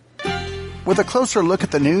with a closer look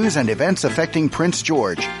at the news and events affecting Prince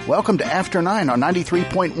George. Welcome to After 9 on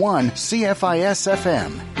 93.1 CFIS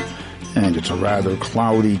FM. And it's a rather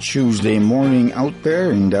cloudy Tuesday morning out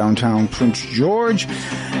there in downtown Prince George.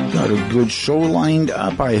 Got a good show lined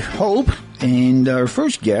up, I hope. And our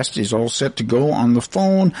first guest is all set to go on the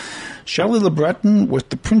phone. Shelley LeBreton with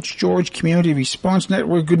the Prince George Community Response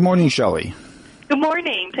Network. Good morning, Shelley. Good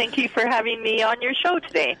morning. Thank you for having me on your show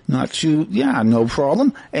today. No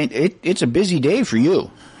problem. And it's a busy day for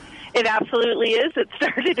you. It absolutely is. It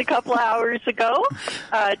started a couple hours ago.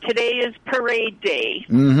 Today is Parade Day.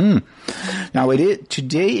 Mm-hmm. Now,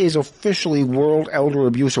 today is officially World Elder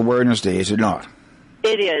Abuse Awareness Day, is it not?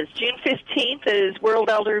 It is. June 15th is World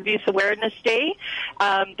Elder Abuse Awareness Day.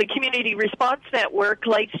 The Community Response Network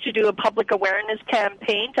likes to do a public awareness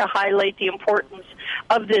campaign to highlight the importance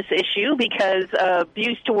of this issue because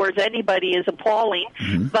abuse towards anybody is appalling.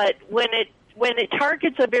 Mm-hmm. But when it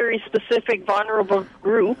targets a very specific vulnerable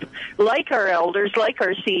group, like our elders, like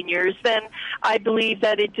our seniors, then I believe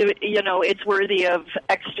that it's worthy of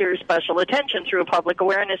extra special attention through a public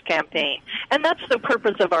awareness campaign. And that's the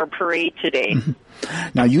purpose of our parade today. Mm-hmm.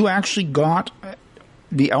 Now, you actually got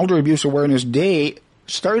the Elder Abuse Awareness Day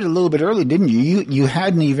started a little bit early, didn't you? You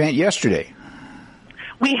had an event yesterday.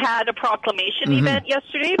 We had a proclamation event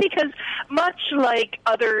yesterday because much like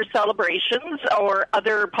other celebrations or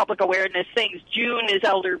other public awareness things, June is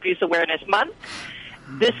Elder Abuse Awareness Month.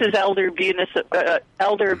 This is Elder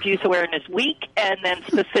Abuse Awareness Week, and then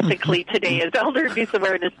specifically today is Elder Abuse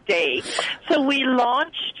Awareness Day. So we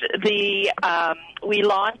launched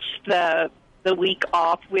the week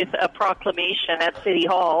off with a proclamation at City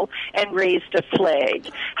Hall and raised a flag.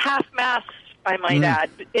 Half-mast, I might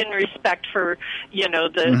add, in respect for, the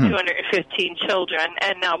 215 children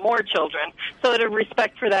and now more children. So out of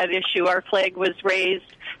respect for that issue, our flag was raised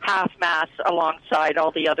half-mast alongside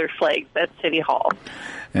all the other flags at City Hall.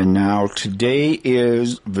 And now today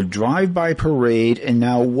is the drive-by parade. And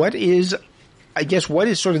now what is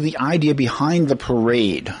sort of the idea behind the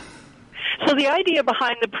parade? So the idea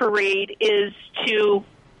behind the parade is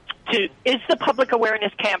is the public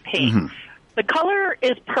awareness campaign. Mm-hmm. The color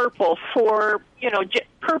is purple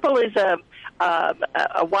purple is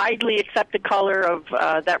a widely accepted color of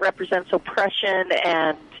that represents oppression,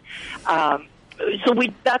 and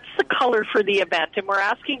that's the color for the event. And we're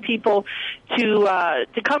asking people to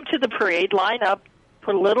come to the parade, line up,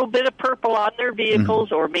 put a little bit of purple on their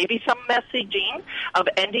vehicles, or maybe some messaging of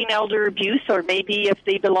ending elder abuse, or maybe if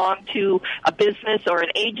they belong to a business or an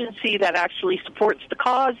agency that actually supports the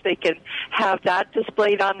cause, they can have that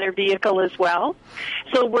displayed on their vehicle as well.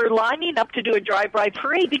 So we're lining up to do a drive-by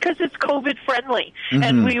parade because it's COVID-friendly. Mm-hmm.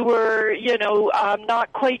 And we were,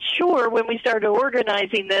 not quite sure when we started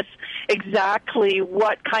organizing this exactly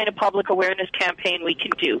what kind of public awareness campaign we can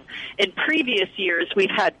do. In previous years, we've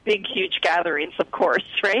had big, huge gatherings, of course.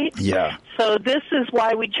 Right? Yeah. So this is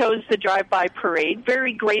why we chose the drive-by parade.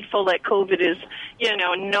 Very grateful that COVID is,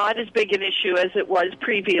 not as big an issue as it was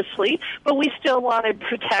previously, but we still want to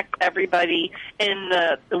protect everybody in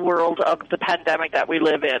the world of the pandemic that we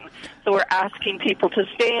live in. So we're asking people to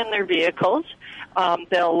stay in their vehicles.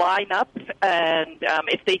 They'll line up, and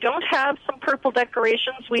if they don't have some purple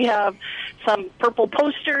decorations, we have some purple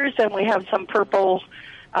posters, and we have some purple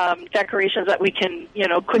decorations that we can,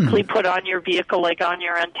 quickly put on your vehicle, like on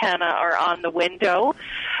your antenna or on the window.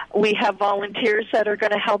 We have volunteers that are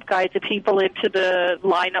going to help guide the people into the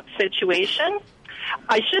lineup situation.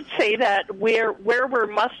 I should say that where we're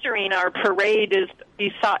mustering our parade is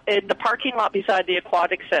in the parking lot beside the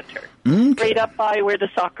Aquatic Center, right up by where the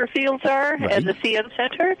soccer fields are and the CN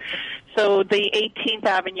Center. So the 18th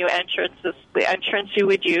Avenue entrance is the entrance you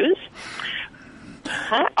would use.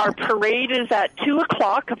 Our parade is at 2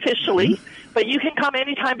 o'clock officially, but you can come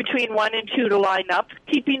anytime between 1 and 2 to line up,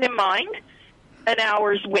 keeping in mind an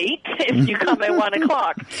hour's wait if you come at 1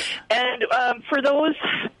 o'clock. And for those,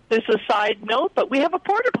 this is a side note, but we have a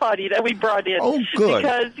porta potty that we brought in. Oh, good.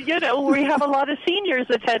 Because, we have a lot of seniors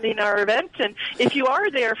attending our event, and if you are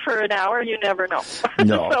there for an hour, you never know.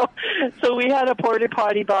 No. So we had a porta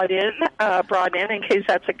potty brought in in case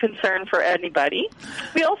that's a concern for anybody.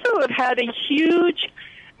 We also have had a huge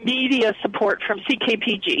media support from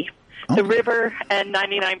CKPG. The River and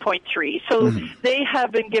 99.3. So they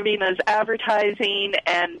have been giving us advertising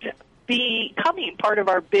and becoming part of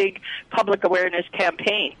our big public awareness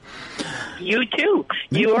campaign. You too.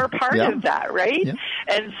 You are part of that, right? Yeah.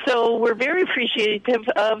 And so we're very appreciative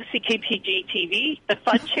of CKPG TV. The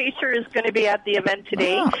Fun Chaser is going to be at the event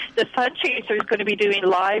today. The Fun Chaser is going to be doing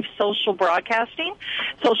live social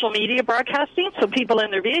media broadcasting, so people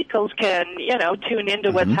in their vehicles can, tune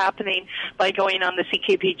into what's happening by going on the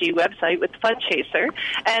CKPG website with Fun Chaser.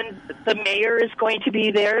 And the mayor is going to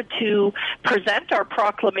be there to present our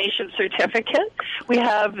proclamation certificate. We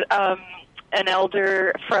have an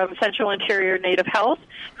elder from Central Interior Native Health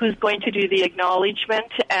who's going to do the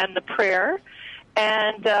acknowledgement and the prayer.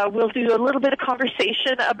 And we'll do a little bit of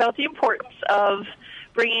conversation about the importance of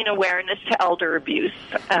bringing awareness to elder abuse.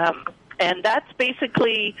 And that's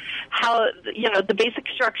basically how, the basic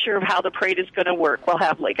structure of how the parade is going to work. We'll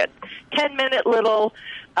have like a 10-minute little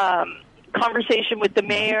conversation with the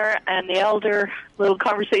mayor and the elder, little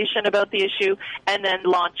conversation about the issue, and then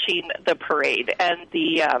launching the parade. And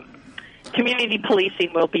the community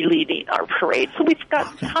policing will be leading our parade. So we've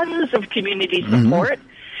got tons of community support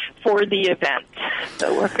for the event.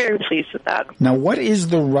 So we're very pleased with that. Now, what is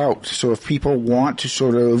the route? So if people want to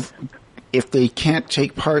sort of, if they can't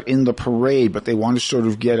take part in the parade, but they want to sort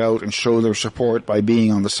of get out and show their support by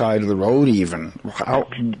being on the side of the road even,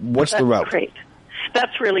 what's the route? Great.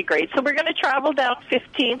 That's really great. So we're going to travel down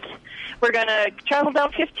 15th. We're going to travel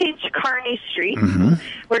down 15th to Kearney Street.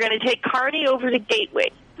 We're going to take Kearney over to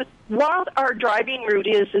Gateway. What our driving route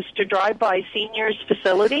is to drive by seniors'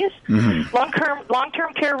 facilities,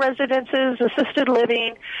 long-term care residences, assisted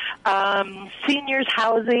living, seniors'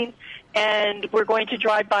 housing, and we're going to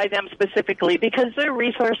drive by them specifically because their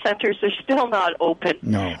resource centers are still not open.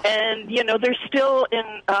 No. And, they're still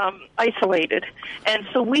isolated. And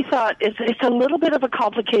so we thought it's a little bit of a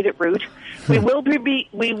complicated route. We will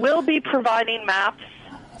be providing maps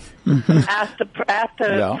at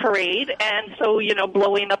the parade, and so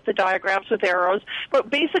blowing up the diagrams with arrows. But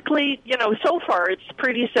basically, so far it's a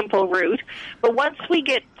pretty simple route. But once we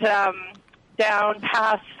get down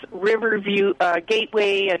past Riverview,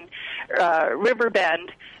 Gateway, and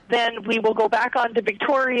Riverbend, then we will go back onto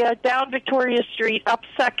Victoria, down Victoria Street, up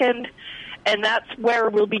 2nd. And that's where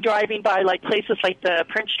we'll be driving by, like places like the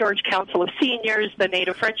Prince George Council of Seniors, the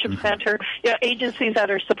Native Friendship Center, agencies that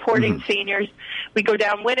are supporting seniors. We go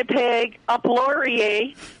down Winnipeg, up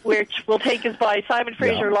Laurier, which will take us by Simon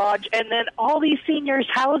Fraser Lodge, and then all these seniors'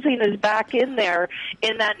 housing is back in there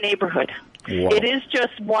in that neighborhood. Wow. It is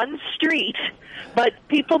just one street, but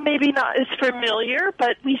people maybe not as familiar,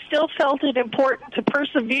 but we still felt it important to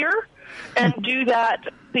persevere and do that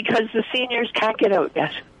because the seniors can't get out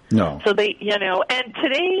yet. No. So they, and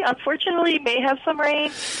today, unfortunately, may have some rain.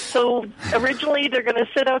 So originally they're going to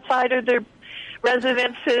sit outside of their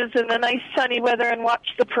residences in the nice sunny weather and watch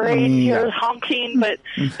the parade, hear honking, but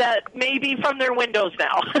that may be from their windows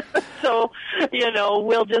now. So,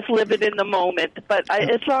 we'll just live it in the moment. But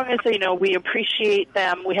as long as they know we appreciate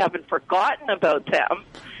them, we haven't forgotten about them,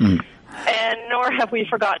 and nor have we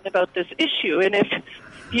forgotten about this issue. And if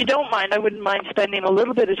you don't mind, I wouldn't mind spending a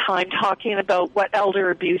little bit of time talking about what elder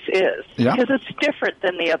abuse is, because it's different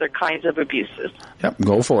than the other kinds of abuses. Yep,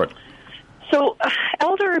 go for it. So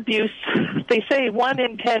elder abuse, they say 1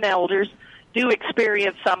 in 10 elders do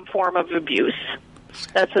experience some form of abuse.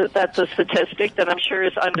 That's a statistic that I'm sure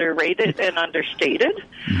is underrated and understated.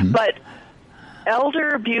 But elder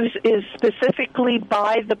abuse is specifically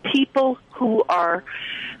by the people who are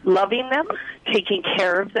loving them, taking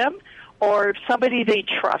care of them, or somebody they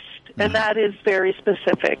trust, and that is very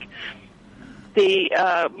specific.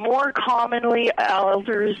 The more commonly,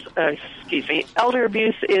 elder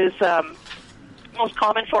abuse is most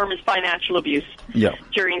common form is financial abuse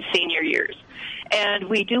during senior years. And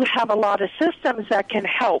we do have a lot of systems that can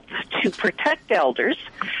help to protect elders.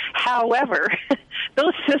 However,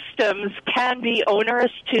 those systems can be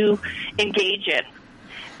onerous to engage in.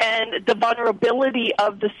 And the vulnerability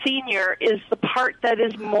of the senior is the part that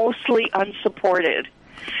is mostly unsupported.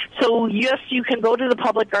 So, yes, you can go to the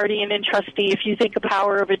public guardian and trustee if you think a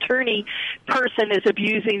power of attorney person is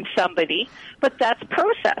abusing somebody, but that's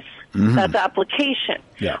process. That's application.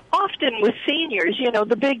 Yeah. Often with seniors,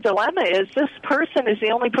 the big dilemma is this person is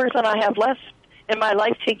the only person I have left in my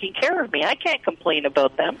life taking care of me. I can't complain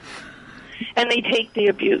about them. And they take the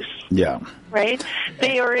abuse. Yeah. Right?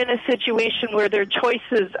 They are in a situation where their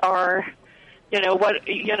choices are,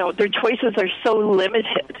 their choices are so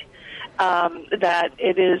limited that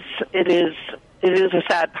it is a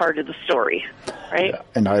sad part of the story, right? Yeah.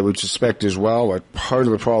 And I would suspect as well, part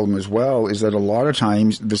of the problem as well is that a lot of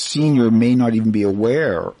times the senior may not even be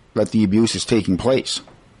aware that the abuse is taking place.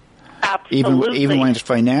 Absolutely. Even when it's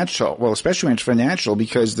financial. Well, especially when it's financial,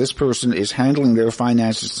 because this person is handling their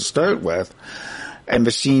finances to start with, and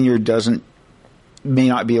the senior may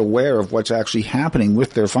not be aware of what's actually happening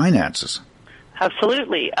with their finances.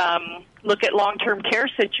 Absolutely. Look at long-term care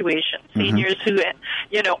situations. Seniors who,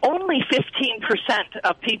 only 15%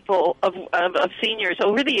 of people, of seniors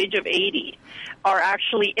over the age of 80 are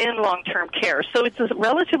actually in long-term care. So it's a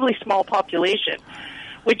relatively small population,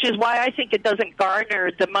 which is why I think it doesn't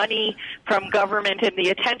garner the money from government and the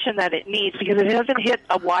attention that it needs, because it hasn't hit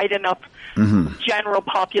a wide enough general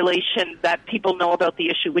population that people know about the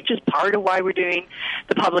issue, which is part of why we're doing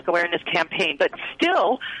the public awareness campaign. But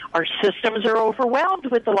still, our systems are overwhelmed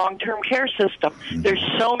with the long-term care system. There's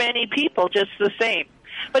so many people just the same.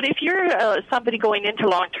 But if you're somebody going into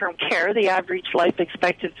long-term care, the average life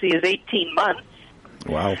expectancy is 18 months.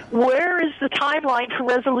 Wow. Where is the timeline for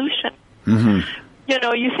resolution?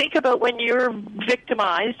 You think about when you're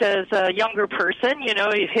victimized as a younger person,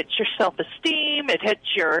 it hits your self-esteem, it hits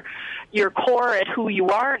your core at who you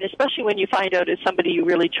are, and especially when you find out it's somebody you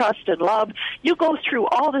really trust and love, you go through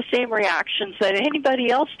all the same reactions that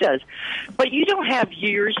anybody else does. But you don't have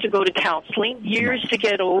years to go to counseling, years to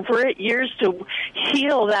get over it, years to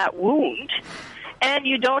heal that wound. And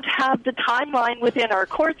you don't have the timeline within our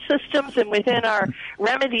court systems and within our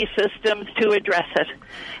remedy systems to address it.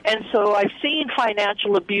 And so I've seen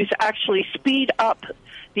financial abuse actually speed up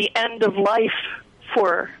the end of life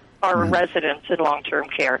for our residents in long-term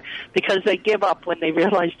care, because they give up when they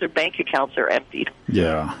realize their bank accounts are emptied.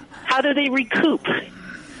 Yeah. How do they recoup?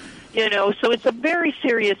 So it's a very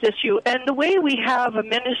serious issue. And the way we have a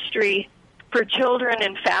ministry for children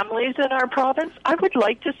and families in our province, I would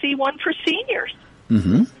like to see one for seniors.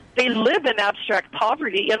 They live in abstract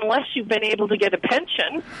poverty unless you've been able to get a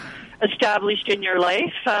pension established in your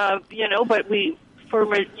life, but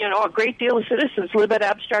a great deal of citizens live at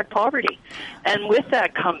abstract poverty. And with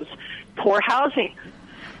that comes poor housing,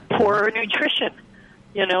 poor nutrition,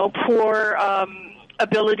 poor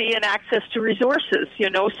ability and access to resources,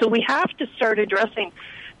 So we have to start addressing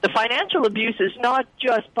the financial abuse is not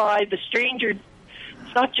just by the stranger.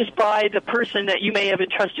 It's not just by the person that you may have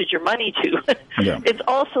entrusted your money to. Yeah. It's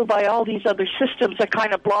also by all these other systems that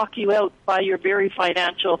kind of block you out by your very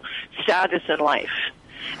financial status in life.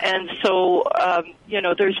 And so,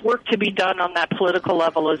 there's work to be done on that political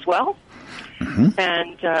level as well.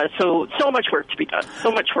 And so much work to be done.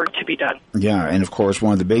 So much work to be done. Yeah, and of course,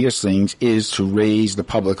 one of the biggest things is to raise the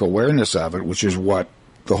public awareness of it, which is what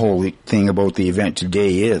the whole thing about the event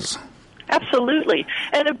today is. Absolutely.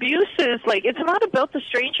 And abuse is it's not about the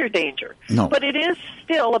stranger danger. No. But it is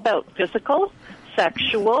still about physical,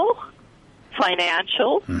 sexual,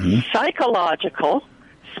 financial, psychological,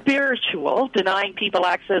 spiritual, denying people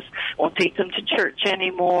access, won't take them to church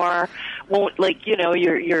anymore, won't,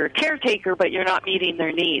 you're a caretaker, but you're not meeting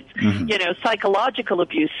their needs. Psychological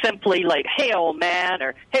abuse, simply hey, old man,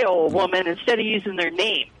 or hey, old woman, instead of using their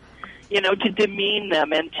name, to demean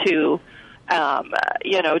them and to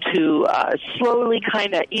slowly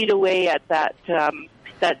kind of eat away at that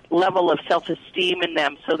level of self-esteem in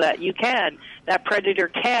them, so that that predator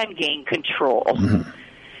can gain control.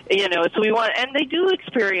 So we want, and they do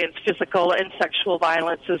experience physical and sexual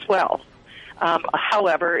violence as well.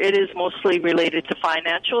 However, it is mostly related to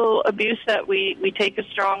financial abuse that we take a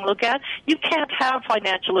strong look at. You can't have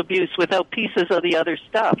financial abuse without pieces of the other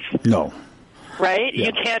stuff. No. Right? Yeah.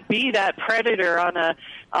 You can't be that predator on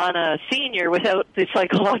a senior without the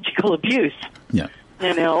psychological abuse. Yeah.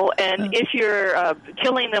 And if you're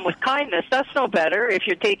killing them with kindness, that's no better. If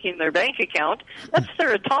you're taking their bank account, that's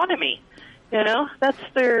their autonomy. That's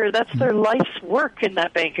their life's work in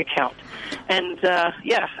that bank account. And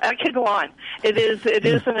I could go on. It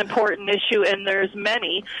is an important issue, and there's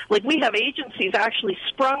many. We have agencies actually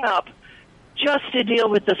sprung up just to deal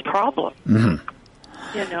with this problem.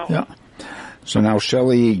 Yeah. So now,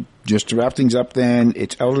 Shelley, just to wrap things up then,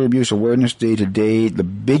 it's Elder Abuse Awareness Day today. The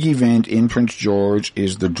big event in Prince George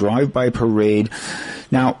is the drive-by parade.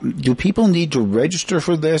 Now, do people need to register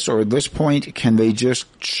for this, or at this point, can they just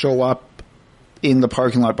show up in the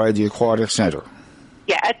parking lot by the Aquatic Center?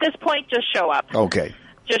 Yeah, at this point, just show up. Okay.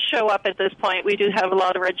 Just show up at this point. We do have a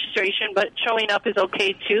lot of registration, but showing up is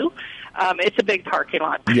okay, too. It's a big parking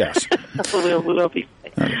lot. Yes. we'll be.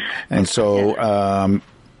 And so...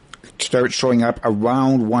 start showing up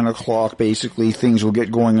around 1 o'clock, basically. Things will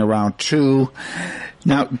get going around 2.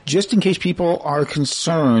 Now, just in case people are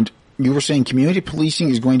concerned, you were saying community policing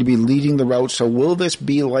is going to be leading the route, so will this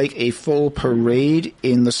be like a full parade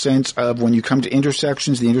in the sense of when you come to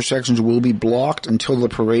intersections, the intersections will be blocked until the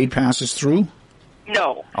parade passes through?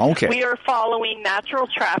 No. Okay. We are following natural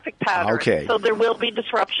traffic patterns. Okay. So there will be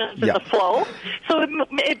disruptions in the flow. So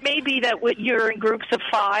it may be that you're in groups of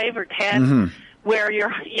 5 or 10 where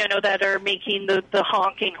you're, that are making the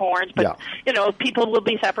honking horns. But, people will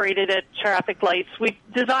be separated at traffic lights. We've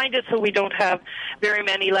designed it so we don't have very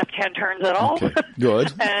many left-hand turns at all. Okay.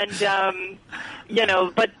 Good. And,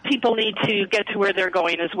 but people need to get to where they're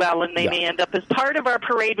going as well, and they may end up as part of our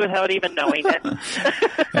parade without even knowing it.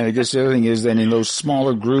 And I guess the other thing is then in those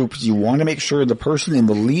smaller groups, you want to make sure the person in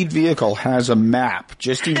the lead vehicle has a map,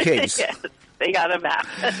 just in case. Yes, they got a map.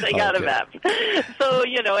 They got a map. So,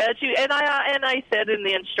 I said in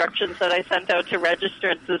the instructions that I sent out to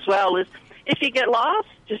registrants as well is, if you get lost,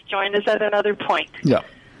 just join us at another point. Yeah.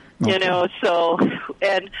 Okay.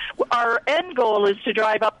 And our end goal is to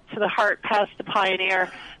drive up to the Heart past the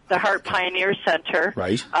Heart Pioneer Center.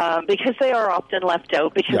 Right. Because they are often left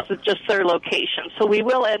out because of just their location. So we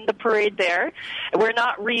will end the parade there. We're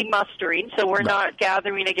not re-mustering, so we're not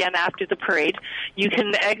gathering again after the parade. You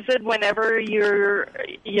can exit whenever you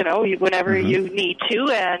need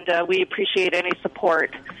to, and we appreciate any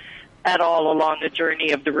support at all along the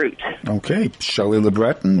journey of the route. Okay. Shelley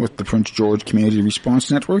LeBreton with the Prince George Community Response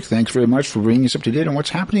Network. Thanks very much for bringing us up to date on what's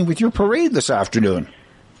happening with your parade this afternoon.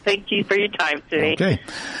 Thank you for your time today. Okay.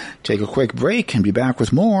 Take a quick break and be back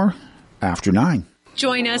with more after 9.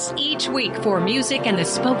 Join us each week for Music and the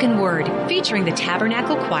Spoken Word, featuring the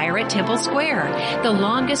Tabernacle Choir at Temple Square, the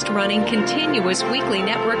longest-running continuous weekly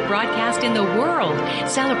network broadcast in the world,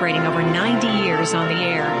 celebrating over 90 years on the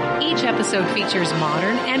air. Each episode features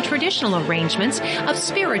modern and traditional arrangements of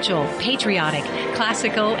spiritual, patriotic,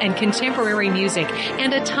 classical, and contemporary music,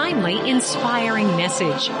 and a timely, inspiring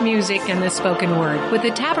message. Music and the Spoken Word with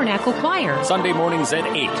the Tabernacle Choir. Sunday mornings at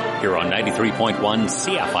 8, here on 93.1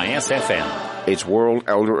 CFIS FM. It's World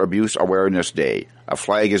Elder Abuse Awareness Day. A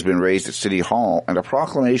flag has been raised at City Hall and a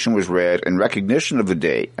proclamation was read in recognition of the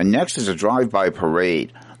day. And next is a drive-by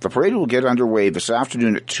parade. The parade will get underway this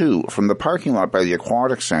afternoon at 2 from the parking lot by the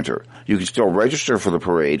Aquatic Center. You can still register for the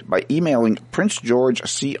parade by emailing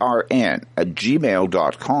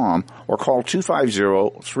princegeorgecrn@gmail.com or call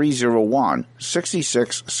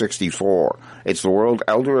 250-301-6664. It's the World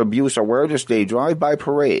Elder Abuse Awareness Day Drive-By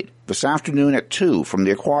Parade this afternoon at 2 from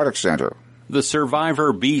the Aquatic Center. The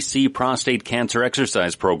Survivor BC Prostate Cancer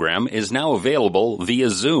Exercise Program is now available via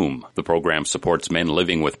Zoom. The program supports men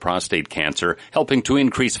living with prostate cancer, helping to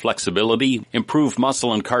increase flexibility, improve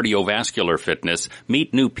muscle and cardiovascular fitness,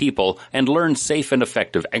 meet new people, and learn safe and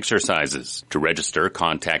effective exercises. To register,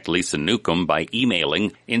 contact Lisa Newcomb by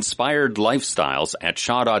emailing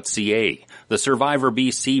inspiredlifestyles@shaw.ca. The Survivor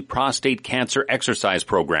BC Prostate Cancer Exercise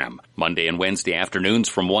Program, Monday and Wednesday afternoons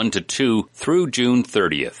from 1 to 2 through June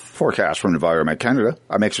 30th. Forecast from Environment Canada.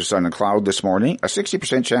 A mix of sun and cloud this morning. A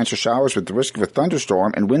 60% chance of showers with the risk of a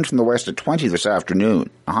thunderstorm and wind from the west at 20 this afternoon.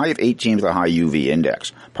 A high of 18 with a high UV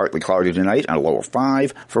index. Partly cloudy tonight and a low of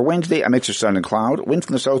 5. For Wednesday, a mix of sun and cloud. Wind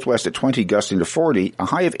from the southwest at 20 gusting to 40. A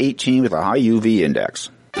high of 18 with a high UV index.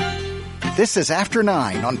 This is After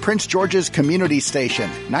 9 on Prince George's Community Station,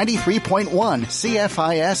 93.1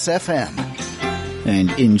 CFIS FM. And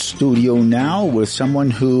in studio now with someone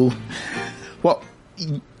who,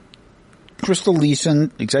 Crystal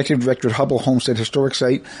Leeson, Executive Director at Hubbell Homestead Historic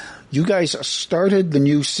Site. You guys started the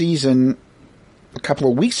new season a couple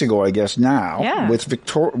of weeks ago, I guess now, with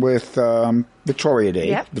Victoria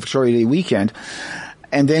Day, the Victoria Day weekend.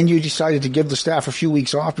 And then you decided to give the staff a few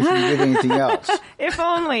weeks off before you did anything else. If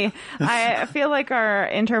only. I feel like our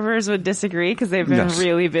interpreters would disagree because they've been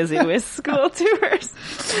really busy with school tours.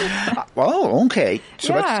 Well, okay.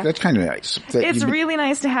 So that's kind of nice. It's really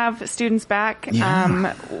nice to have students back.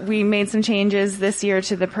 Yeah. We made some changes this year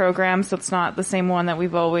to the program, so it's not the same one that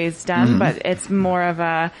we've always done, but it's more of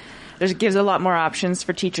it gives a lot more options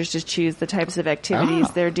for teachers to choose the types of activities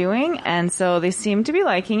they're doing. And so they seem to be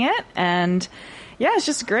liking it. And yeah, it's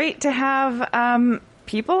just great to have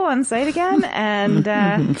people on site again, and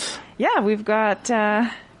we've got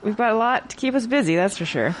a lot to keep us busy. That's for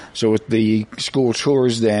sure. So with the school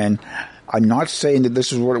tours, then I'm not saying that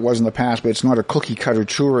this is what it was in the past, but it's not a cookie cutter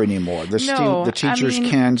tour anymore. The teachers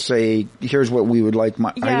can say, "Here's what we would like.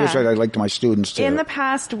 Here's what I'd like my students to." In the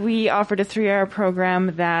past, we offered a 3-hour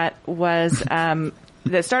program that was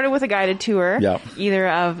that started with a guided tour, either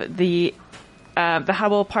of the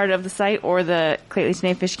Hubbell part of the site or the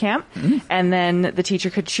Clayton Fish Camp. And then the teacher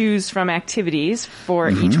could choose from activities for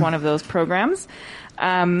each one of those programs.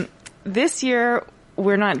 This year,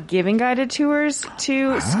 we're not giving guided tours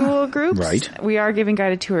to school groups. Right. We are giving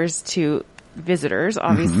guided tours to visitors,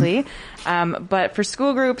 obviously. But for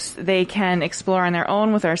school groups, they can explore on their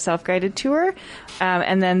own with our self-guided tour.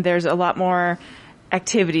 And then there's a lot more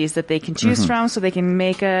activities that they can choose from, so they can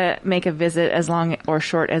make a visit as long or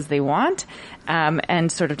short as they want, and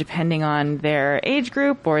sort of depending on their age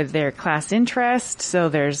group or their class interest. So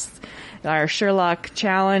there's our Sherlock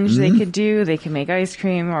challenge they could do. They can make ice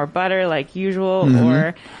cream or butter like usual,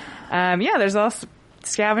 or there's also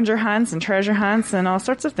scavenger hunts and treasure hunts and all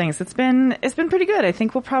sorts of things. It's been pretty good. I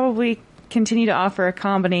think we'll probably continue to offer a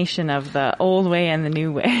combination of the old way and the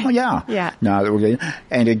new way. Oh yeah, yeah. Now that we're getting,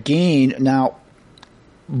 and again now.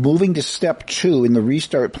 Moving to step 2 in the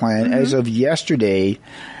restart plan, as of yesterday,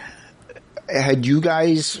 had you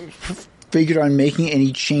guys figured on making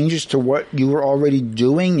any changes to what you were already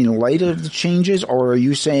doing in light of the changes? Or are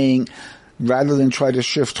you saying, rather than try to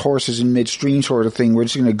shift horses in midstream sort of thing, we're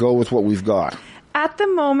just going to go with what we've got? At the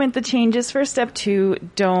moment, the changes for step 2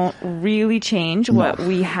 don't really change what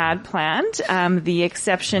we had planned. The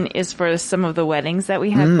exception is for some of the weddings that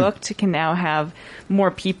we had booked can now have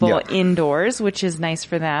more people indoors, which is nice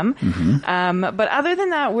for them. But other than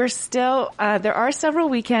that, we're still, there are several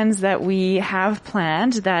weekends that we have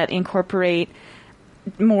planned that incorporate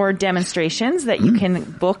more demonstrations that you can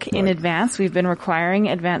book in advance. We've been requiring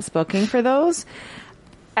advance booking for those.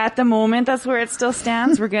 At the moment, that's where it still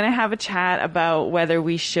stands. We're going to have a chat about whether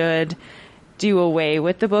we should do away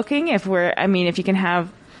with the booking. If you can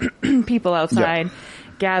have people outside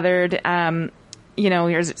gathered,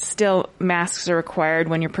 there's still masks are required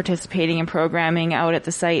when you're participating in programming out at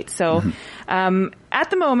the site. So, at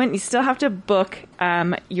the moment, you still have to book,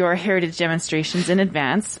 your heritage demonstrations in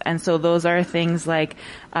advance. And so those are things like,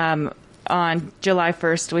 on July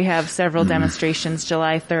 1st, we have several demonstrations.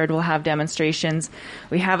 July 3rd, we'll have demonstrations.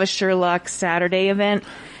 We have a Sherlock Saturday event,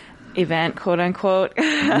 quote unquote,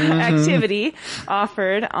 activity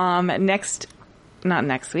offered, not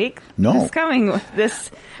next week. No.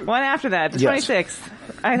 This one after that, the 26th.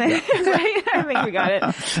 I think, right? I think we got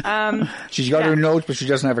it. She's got her notes, but she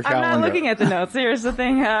doesn't have her calendar. I'm not looking at the notes. Here's the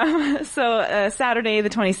thing. Saturday, the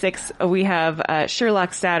 26th, we have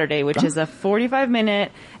Sherlock Saturday, which is a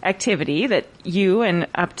 45-minute activity that you and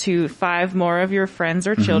up to 5 more of your friends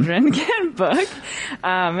or children can book.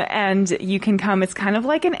 And you can come. It's kind of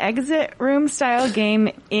like an exit room style game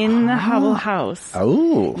in the Hubble House.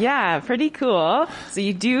 Oh. Yeah, pretty cool. So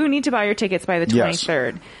you do need to buy your tickets by the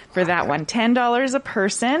 23rd. For that one, $10 a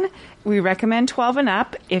person. We recommend 12 and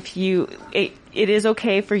up. It is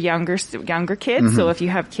okay for younger kids. So if you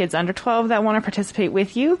have kids under 12 that want to participate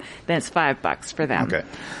with you, then it's $5 for them. Okay.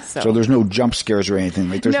 So there's no jump scares or anything.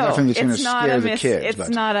 Like there's nothing that's going to scare the kids. It's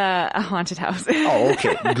not a haunted house. Oh,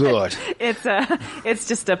 okay, good. It's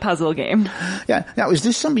just a puzzle game. Yeah. Now, is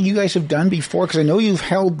this something you guys have done before? Because I know you've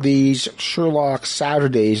held these Sherlock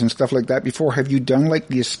Saturdays and stuff like that before. Have you done like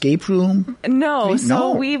the escape room? No.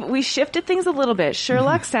 So we shifted things a little bit.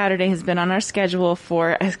 Sherlock Saturday has been on our schedule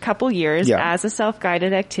for a couple years as a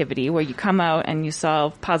self-guided activity where you come out and you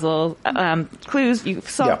solve puzzle clues. You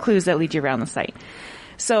solve clues that lead you around the site.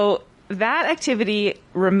 So that activity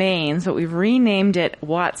remains, but we've renamed it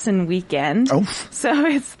Watson Weekend. Oh. So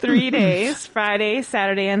it's 3 days, Friday,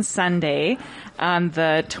 Saturday, and Sunday on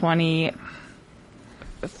the 24th,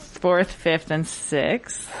 5th, and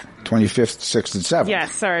 6th. 25th, 6th, and 7th.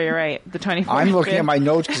 Yes, sorry, you're right. The 24th. I'm looking at my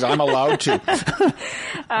notes because I'm allowed to.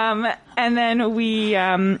 And then we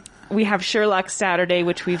have Sherlock Saturday,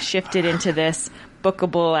 which we've shifted into this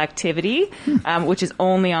bookable activity, which is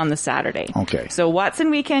only on the Saturday. Okay. So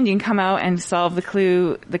Watson Weekend, you can come out and solve the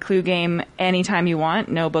clue game anytime you want.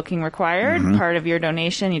 No booking required. Part of your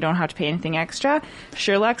donation. You don't have to pay anything extra.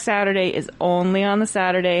 Sherlock Saturday is only on the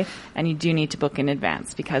Saturday, and you do need to book in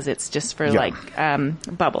advance because it's just for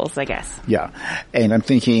bubbles, I guess. Yeah. And I'm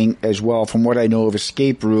thinking as well, from what I know of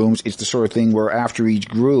escape rooms, it's the sort of thing where after each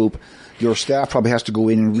group, your staff probably has to go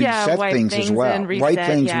in and reset things as well.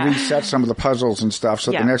 Reset some of the puzzles and stuff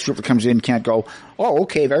so the next group that comes in can't go, oh,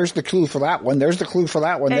 okay, there's the clue for that one, there's the clue for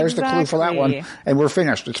that one, there's the clue for that one, and we're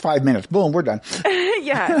finished. It's 5 minutes. Boom, we're done.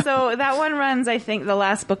 So that one runs, I think the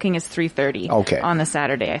last booking is 3:30 on the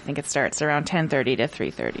Saturday. I think it starts around 10:30 to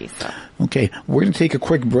 3:30. So. Okay, we're going to take a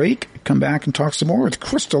quick break, come back and talk some more with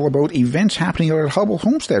Crystal about events happening out at Hubble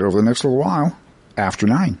Homestead over the next little while, after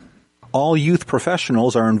 9. All youth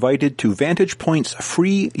professionals are invited to Vantage Point's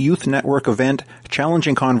free youth network event,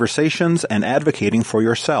 Challenging Conversations and Advocating for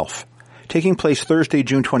Yourself. Taking place Thursday,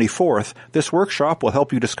 June 24th, this workshop will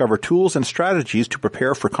help you discover tools and strategies to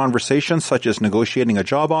prepare for conversations such as negotiating a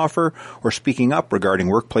job offer or speaking up regarding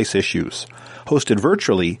workplace issues. Hosted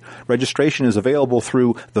virtually, registration is available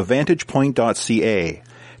through thevantagepoint.ca.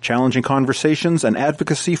 Challenging Conversations and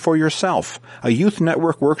Advocacy for Yourself, a youth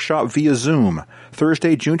network workshop via Zoom,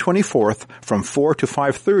 Thursday, June 24th from 4 to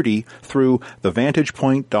 5:30 through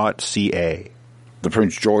thevantagepoint.ca. The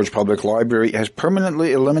Prince George Public Library has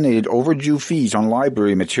permanently eliminated overdue fees on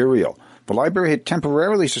library material. The library had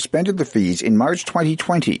temporarily suspended the fees in March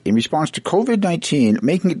 2020 in response to COVID-19,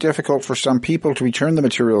 making it difficult for some people to return the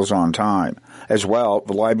materials on time. As well,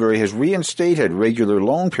 the library has reinstated regular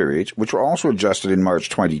loan periods, which were also adjusted in March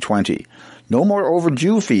 2020. No more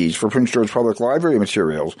overdue fees for Prince George Public Library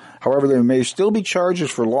materials. However, there may still be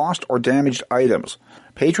charges for lost or damaged items.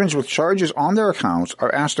 Patrons with charges on their accounts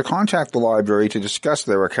are asked to contact the library to discuss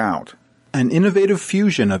their account. An innovative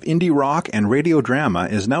fusion of indie rock and radio drama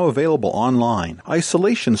is now available online.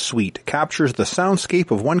 Isolation Suite captures the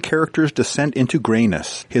soundscape of one character's descent into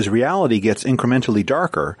grayness. His reality gets incrementally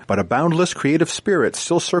darker, but a boundless creative spirit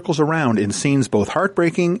still circles around in scenes both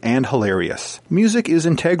heartbreaking and hilarious. Music is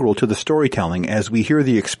integral to the storytelling as we hear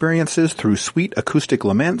the experiences through sweet acoustic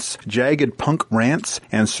laments, jagged punk rants,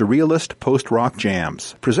 and surrealist post-rock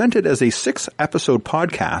jams. Presented as a 6-episode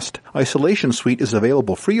podcast, Isolation Suite is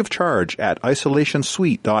available free of charge at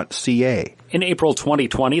isolationsuite.ca. In April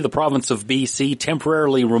 2020, the province of BC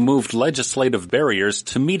temporarily removed legislative barriers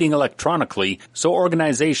to meeting electronically so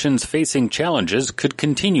organizations facing challenges could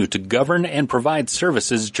continue to govern and provide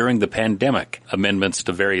services during the pandemic. Amendments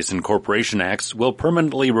to various incorporation acts will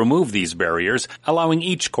permanently remove these barriers, allowing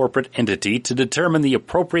each corporate entity to determine the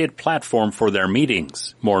appropriate platform for their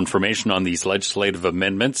meetings. More information on these legislative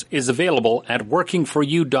amendments is available at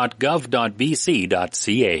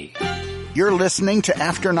workingforyou.gov.bc.ca. You're listening to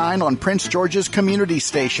After 9 on Prince George's Community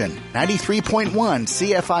Station, 93.1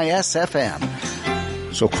 CFIS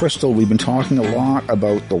FM. So, Crystal, we've been talking a lot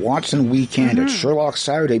about the Watson weekend at Sherlock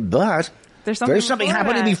Saturday, but there's something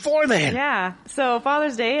happening before then. Yeah. So,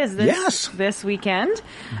 Father's Day is this weekend.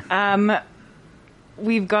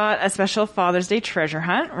 We've got a special Father's Day treasure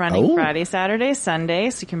hunt running Friday, Saturday, Sunday,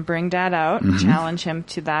 so you can bring Dad out and challenge him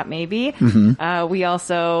to that maybe. We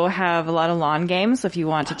also have a lot of lawn games, so if you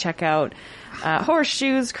want to check out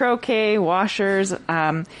horseshoes, croquet, washers,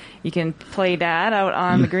 you can play Dad out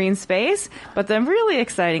on the green space. But the really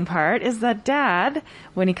exciting part is that Dad,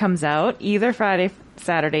 when he comes out, either Friday,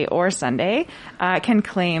 Saturday, or Sunday, can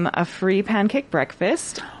claim a free pancake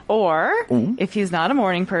breakfast. Or, if he's not a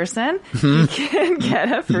morning person, he can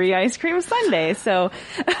get a free ice cream sundae. So,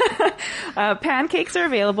 pancakes are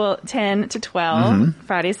available 10 to 12,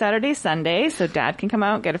 Friday, Saturday, Sunday. So, Dad can come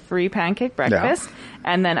out, get a free pancake breakfast. Yeah.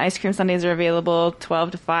 And then ice cream sundaes are available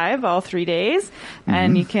 12 to 5 all 3 days.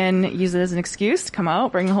 And you can use it as an excuse to come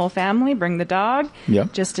out, bring the whole family, bring the dog.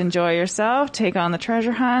 Yep. Just enjoy yourself, take on the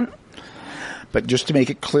treasure hunt. But just to make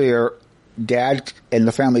it clear, Dad and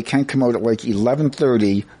the family can come out at like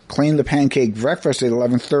 11:30, claim the pancake breakfast at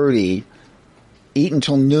 11:30, eat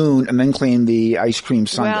until noon, and then claim the ice cream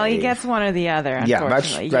sundae. Well, he gets one or the other,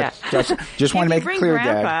 unfortunately. That's just want to make it clear,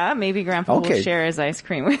 Dad. Maybe Grandpa will share his ice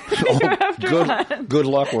cream with you after lunch. Good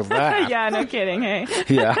luck with that. Yeah, no kidding, hey?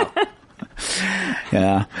 Yeah.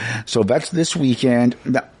 Yeah. So that's this weekend.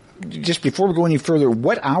 Now, just before we go any further,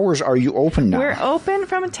 what hours are you open now? We're open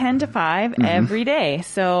from 10 to 5 every day.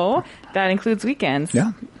 So that includes weekends.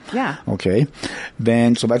 Yeah. Yeah. Okay.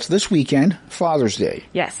 Then, so that's this weekend, Father's Day.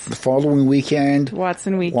 Yes. The following weekend,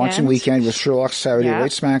 Watson weekend. Watson weekend with Sherlock Saturday,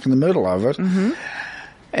 right smack in the middle of it.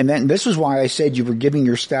 And then this is why I said you were giving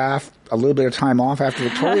your staff a little bit of time off after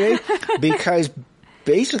Victoria Day, because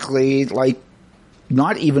basically, like,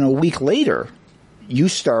 not even a week later, you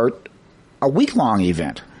start a week-long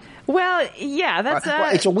event. Well, yeah, that's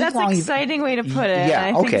it's a week-long exciting way to put it. Yeah,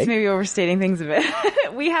 I think it's maybe overstating things a bit.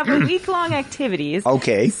 We have a week-long activities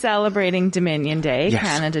celebrating Dominion Day,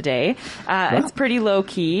 Canada Day. It's pretty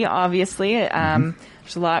low-key, obviously.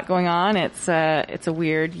 There's a lot going on. It's a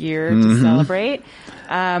weird year to celebrate.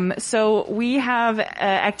 So we have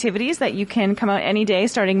activities that you can come out any day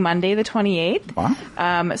starting Monday the 28th.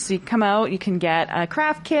 Wow. So you come out, you can get a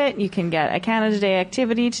craft kit, you can get a Canada Day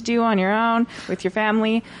activity to do on your own with your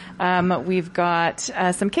family. We've got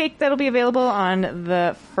some cake that'll be available on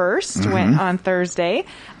the 1st, on Thursday.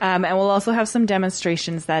 And we'll also have some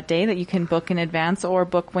demonstrations that day that you can book in advance or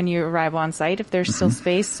book when you arrive on site if there's still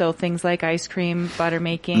space. So things like ice cream, butter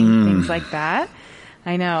making, things like that.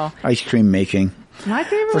 I know. Ice cream making. My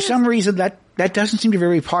favorite. For some reason, that doesn't seem to be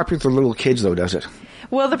very popular for little kids, though, does it?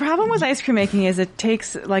 Well, the problem with ice cream making is it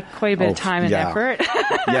takes like quite a bit of time and effort.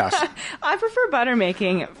 Yes. I prefer butter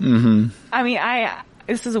making. I mean,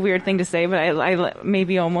 this is a weird thing to say, but I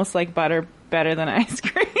maybe almost like butter better than ice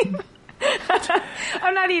cream.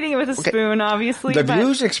 I'm not eating it with a spoon, obviously. The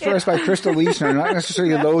views expressed by Crystal Leeson are not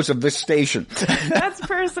necessarily those of this station. That's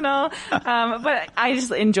personal. But I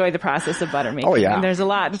just enjoy the process of butter making. Oh, yeah. And there's a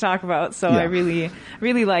lot to talk about, so I really,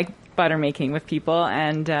 really like butter making with people.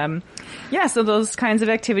 And so those kinds of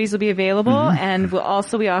activities will be available. And we'll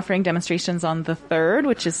also be offering demonstrations on the 3rd,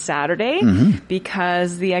 which is Saturday,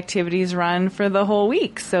 because the activities run for the whole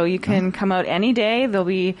week. So you can come out any day. There'll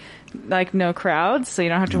be like no crowds, so you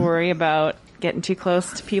don't have to worry about getting too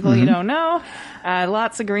close to people you don't know.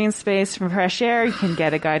 Lots of green space from fresh air. You can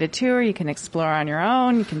get a guided tour. You can explore on your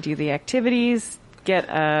own. You can do the activities. Get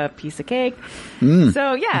a piece of cake.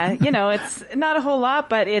 So yeah, it's not a whole lot,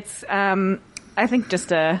 but it's, I think,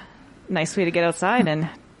 just a nice way to get outside and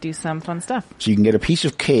do some fun stuff. So you can get a piece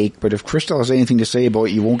of cake, but if Crystal has anything to say about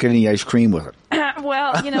it, you won't get any ice cream with it.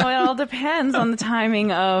 Well, it all depends on the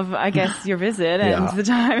timing of, I guess, your visit and the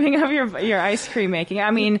timing of your ice cream making.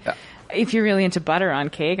 I mean, if you're really into butter on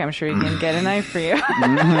cake, I'm sure you can get a knife for you.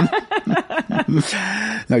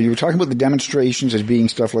 Now, you were talking about the demonstrations as being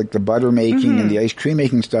stuff like the butter making and the ice cream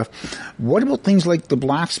making stuff. What about things like the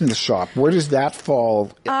blacksmith shop? Where does that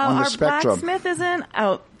fall on the spectrum? Our blacksmith isn't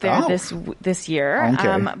out there this year.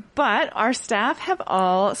 Okay. But our staff have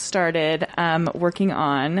all started working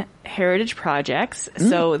on heritage projects.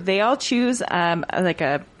 So they all choose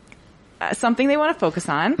something they want to focus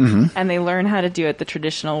on, and they learn how to do it the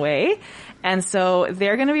traditional way. And so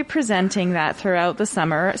they're going to be presenting that throughout the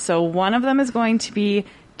summer. So one of them is going to be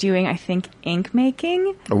doing, I think, ink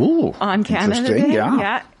making on Canada Day.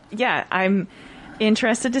 Yeah. I'm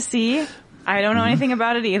interested to see. I don't know anything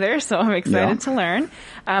about it either, so I'm excited to learn.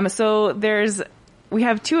 So we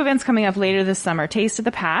have 2 events coming up later this summer, Taste of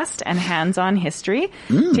the Past and Hands-on History.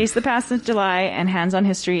 Taste of the Past is July, and Hands-on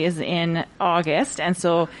History is in August. And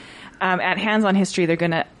so at Hands-on History,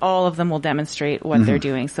 all of them will demonstrate what they're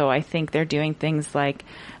doing. So I think they're doing things like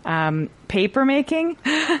paper making.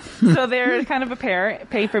 So they're kind of a pair,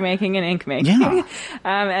 paper making and ink making. Yeah.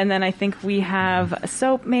 And then I think we have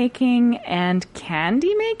soap making and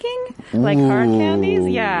candy making, like hard candies.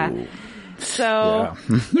 Yeah. So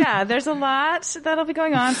there's a lot that'll be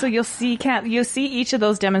going on. So you'll see each of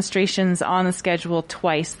those demonstrations on the schedule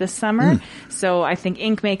twice this summer. So I think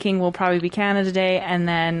ink making will probably be Canada Day, and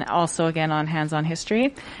then also again on Hands-on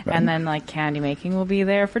History, and then like candy making will be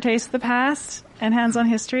there for Taste of the Past and Hands-on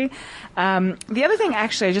History. The other thing,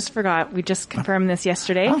 actually, I just forgot. We just confirmed this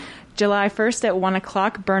yesterday. July 1st at 1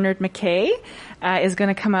 o'clock, Bernard McKay is going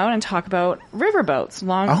to come out and talk about riverboats,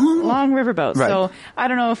 long riverboats. Right. So I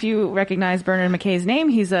don't know if you recognize Bernard McKay's name.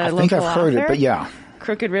 He's a local author. I think I've heard it, but yeah.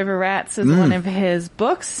 Crooked River Rats is one of his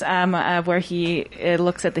books where he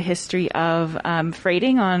looks at the history of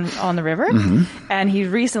freighting on the river. And he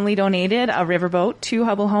recently donated a riverboat to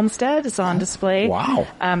Hubble Homestead. It's on display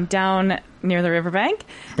down near the riverbank.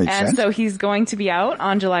 Makes sense. So he's going to be out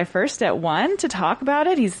on July 1st at 1 to talk about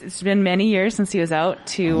it. It's been many years since he was out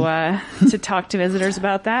to talk to visitors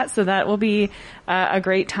about that. So that will be a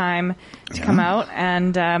great time to come out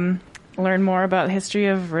and learn more about the history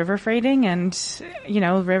of river freighting. And,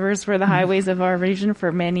 rivers were the highways of our region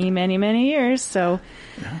for many, many, many years. So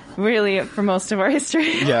really for most of our history.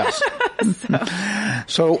 Yes.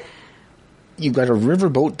 So you've got a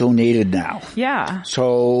riverboat donated now. Yeah.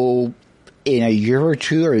 So in a year or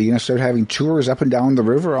two, are you going to start having tours up and down the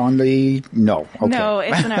river on the... No. Okay. No,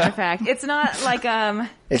 it's an artifact. It's not like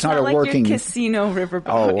it's not a like working your casino riverboat.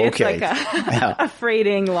 Oh, okay. It's like a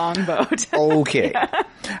freighting longboat. Okay.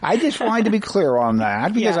 I just wanted to be clear on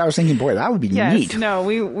that because I was thinking, boy, that would be neat. No,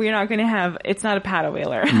 we're not going to have... It's not a paddle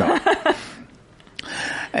whaler. No.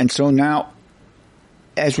 And so now,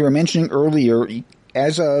 as we were mentioning earlier,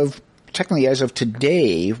 as of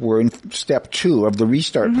today, we're in step 2 of the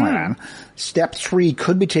restart plan. Step 3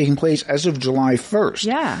 could be taking place as of July 1st.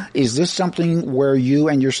 Yeah. Is this something where you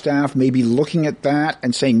and your staff may be looking at that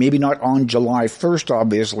and saying maybe not on July 1st,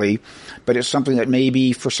 obviously, but it's something that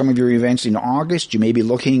maybe for some of your events in August, you may be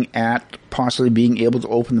looking at possibly being able to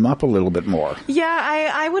open them up a little bit more?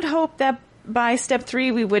 Yeah, I would hope that by step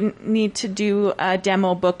 3, we wouldn't need to do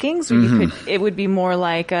demo bookings. It would be more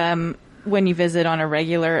like when you visit on a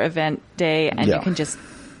regular event day and you can just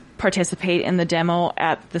participate in the demo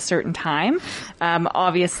at the certain time.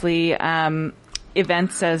 Obviously,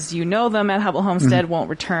 events as you know them at Hubble Homestead won't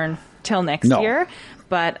return till next year.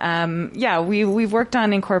 But we've worked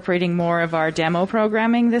on incorporating more of our demo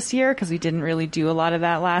programming this year because we didn't really do a lot of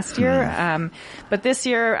that last year. But this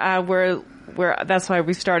year, that's why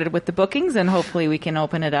we started with the bookings, and hopefully we can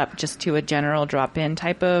open it up just to a general drop-in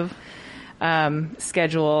type of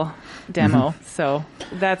schedule demo. So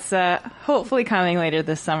that's hopefully coming later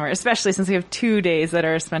this summer, especially since we have 2 days that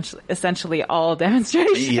are essentially all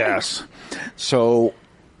demonstrations. Yes. So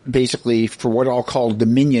basically for what I'll call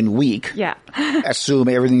Dominion Week. Yeah. Assume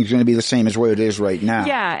everything's going to be the same as what it is right now.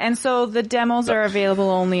 Yeah, and so the demos are available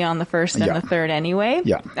only on the 1st and the 3rd anyway.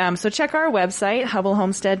 Yeah. So check our website,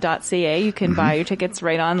 hubblehomestead.ca. You can buy your tickets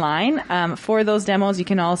right online. For those demos, you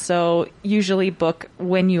can also usually book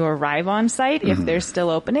when you arrive on site if there's still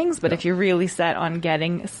openings. But if you're really set on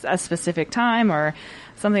getting a specific time or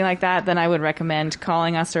something like that, then I would recommend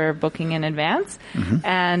calling us or booking in advance.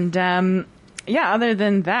 And other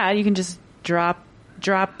than that, you can just drop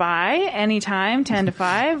by anytime, 10 to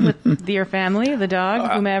 5, with your family, the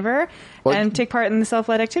dog, whomever, and take part in the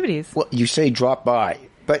self-led activities. Well, you say drop by,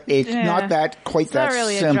 but it's not that quite it's that not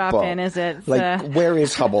really simple. a drop-in, is it? Where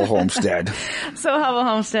is Hubble Homestead? So Hubble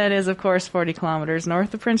Homestead is, of course, 40 kilometers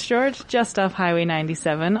north of Prince George, just off Highway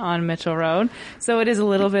 97 on Mitchell Road. So it is a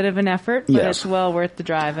little bit of an effort, but it's well worth the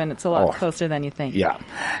drive, and it's a lot closer than you think. Yeah.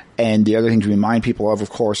 And the other thing to remind people of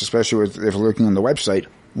course, especially if they're looking on the website,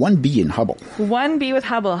 1B in Hubble. 1B with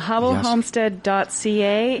Hubble.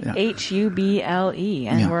 HubbleHomestead.ca, Huble.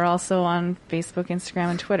 And we're also on Facebook,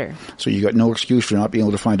 Instagram, and Twitter. So you got no excuse for not being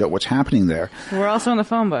able to find out what's happening there. We're also in the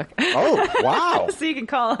phone book. Oh, wow. So you can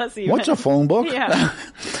call us even. What's a phone book? Yeah.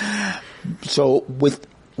 So with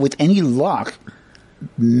any luck,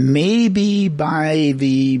 maybe by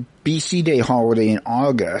the BC Day holiday in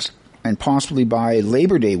August, and possibly by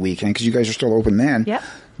Labor Day weekend, because you guys are still open then,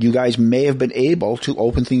 you guys may have been able to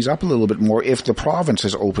open things up a little bit more if the province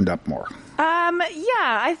has opened up more.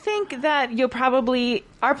 I think that you'll probably,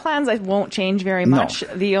 our plans won't change very much.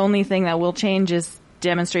 No. The only thing that will change is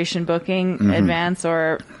demonstration booking, advance,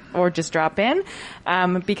 or just drop in.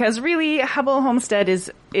 Because really, Hubble Homestead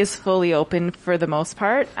is fully open for the most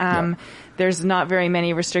part. There's not very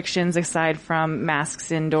many restrictions aside from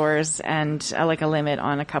masks indoors and a limit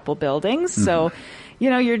on a couple buildings. So,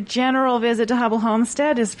 your general visit to Hubble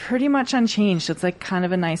Homestead is pretty much unchanged. It's kind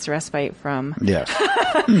of a nice respite from from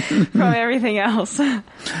everything else.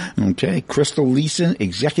 Okay. Crystal Leeson,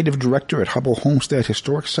 Executive Director at Hubble Homestead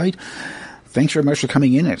Historic Site. Thanks very much for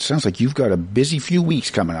coming in. It sounds like you've got a busy few weeks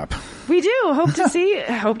coming up. We do. Hope to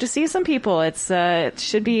see some people. It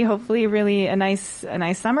should be hopefully really a nice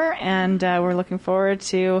summer, and we're looking forward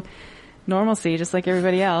to normalcy, just like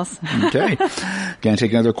everybody else. Okay. Going to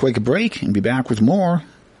take another quick break and be back with more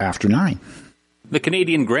after 9. The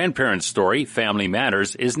Canadian Grandparents Story, Family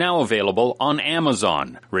Matters, is now available on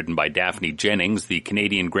Amazon. Written by Daphne Jennings, the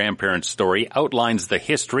Canadian Grandparents Story outlines the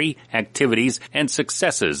history, activities, and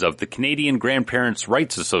successes of the Canadian Grandparents'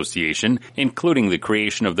 Rights Association, including the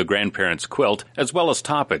creation of the Grandparents' Quilt, as well as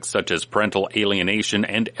topics such as parental alienation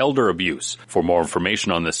and elder abuse. For more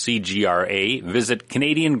information on the CGRA, visit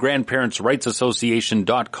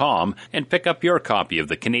CanadianGrandparentsRightsAssociation.com and pick up your copy of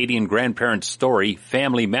the Canadian Grandparents Story,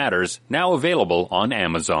 Family Matters, now available on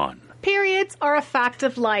Amazon. Periods are a fact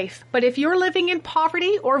of life, but if you're living in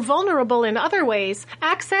poverty or vulnerable in other ways,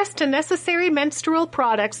 access to necessary menstrual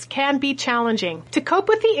products can be challenging. To cope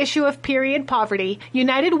with the issue of period poverty,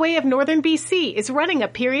 United Way of Northern BC is running a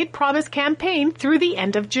Period Promise campaign through the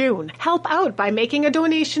end of June. Help out by making a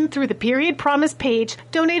donation through the Period Promise page,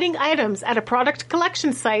 donating items at a product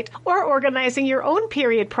collection site, or organizing your own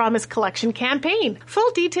Period Promise collection campaign. Full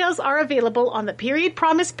details are available on the Period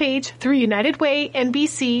Promise page through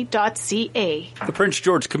UnitedWayNBC.ca. The Prince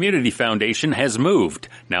George Community Foundation has moved.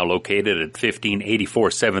 Now located at 1584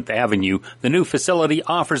 7th Avenue, the new facility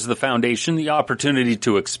offers the foundation the opportunity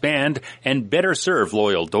to expand and better serve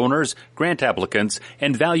loyal donors, grant applicants,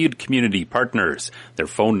 and valued community partners. Their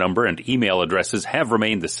phone number and email addresses have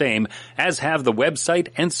remained the same, as have the website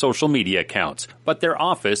and social media accounts, but their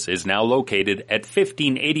office is now located at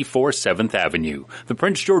 1584 7th Avenue. The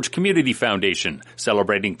Prince George Community Foundation,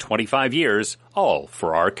 celebrating 25 years, all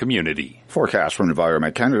for our community. Forecast from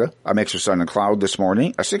Environment Canada. A mix of sun and cloud this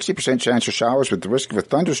morning. A 60% chance of showers with the risk of a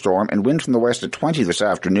thunderstorm and wind from the west at 20 this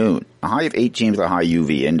afternoon. A high of 18 with a high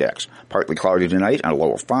UV index. Partly cloudy tonight and a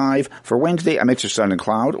low of 5. For Wednesday, a mix of sun and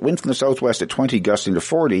cloud. Wind from the southwest at 20 gusting to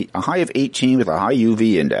 40. A high of 18 with a high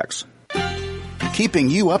UV index.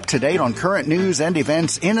 Keeping you up to date on current news and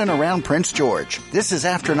events in and around Prince George. This is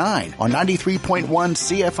After 9 on 93.1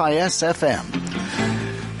 CFIS FM.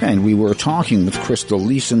 And we were talking with Crystal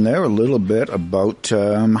Leeson there a little bit about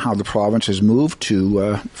how the province has moved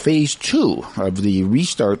to Phase 2 of the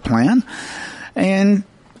restart plan. And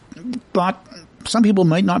thought some people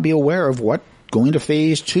might not be aware of what going to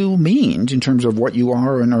Phase 2 means in terms of what you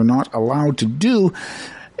are and are not allowed to do.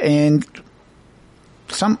 And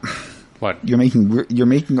What? You're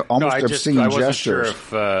making almost obscene gestures. I wasn't sure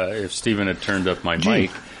if Stephen had turned up my mic.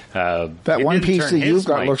 That one piece that you've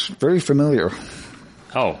got looks very familiar.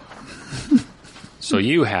 Oh. So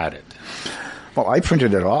you had it. Well, I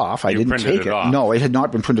printed it off. I didn't take it. No, it had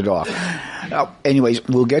not been printed off. Anyways,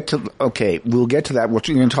 we'll get to that. We're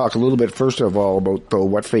going to talk a little bit, first of all, about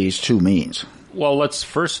what Phase 2 means. Well, let's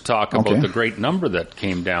first talk about the great number that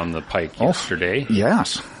came down the pike yesterday.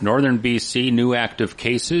 Yes. Northern BC, new active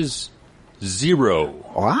cases, 0.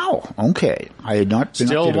 Wow. Okay. I had not been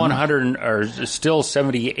still 100 or still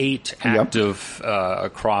 78 active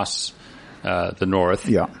across the north.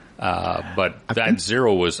 Yeah. But that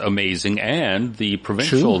 0 was amazing, and the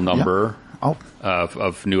provincial number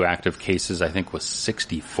of new active cases, I think, was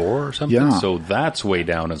 64 or something. Yeah. So that's way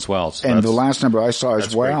down as well. So and the last number I saw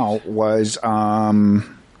as well was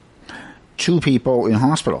 2 people in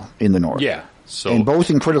hospital in the north. Yeah. So and both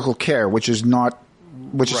in critical care, which is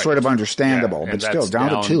sort of understandable, but still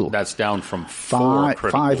down to 2. That's down from 4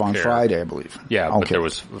 5 on Friday, I believe. Yeah, but there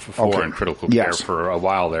was 4 in critical care for a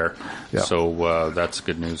while there. Yeah. So that's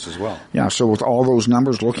good news as well. Yeah, so with all those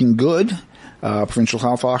numbers looking good, Provincial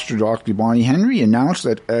Health Officer Dr. Bonnie Henry announced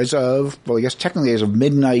that as of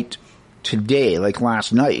midnight today, like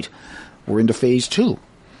last night, we're into Phase 2.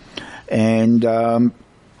 And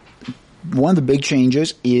one of the big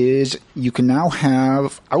changes is you can now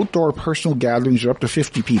have outdoor personal gatherings of up to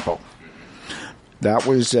 50 people.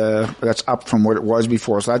 That's up from what it was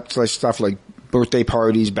before. So that's like stuff like birthday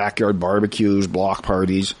parties, backyard barbecues, block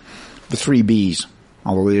parties, the 3 Bs.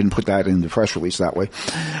 Although we didn't put that in the press release that way.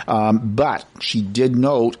 But she did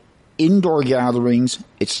note indoor gatherings,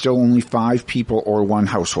 it's still only 5 people or 1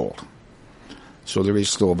 household. So there is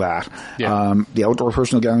still that. Yeah. The outdoor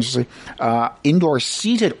personal gatherings, indoor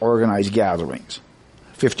seated organized gatherings,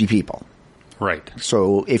 50 people. Right.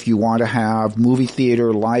 So if you want to have movie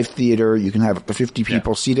theater, live theater, you can have up to 50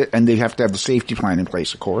 people seated, and they have to have the safety plan in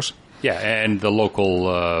place, of course. Yeah, and the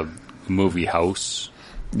local movie house.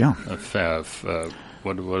 Yeah.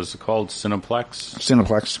 What was it called?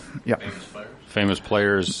 Cineplex, yeah. Famous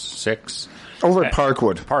Players 6. Over at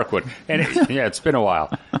Parkwood. And it's been a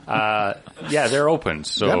while. They're open.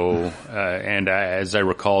 So, and as I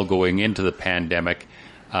recall going into the pandemic,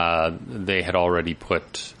 they had already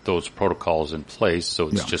put those protocols in place. So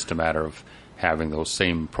it's just a matter of having those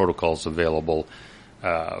same protocols available.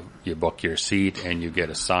 You book your seat and you get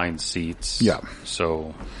assigned seats. Yeah.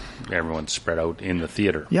 So everyone's spread out in the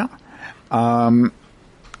theater. Yeah.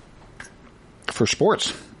 For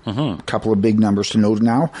sports, a couple of big numbers to note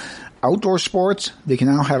now. Outdoor sports, they can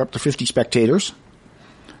now have up to 50 spectators.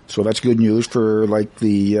 So that's good news for like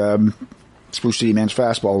the Spruce City Men's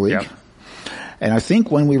Fastball League. Yep. And I think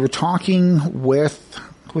when we were talking with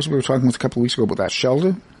a couple of weeks ago about that,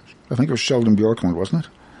 Sheldon? I think it was Sheldon Bjorklund, wasn't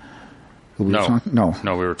it?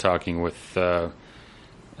 No, we were talking with the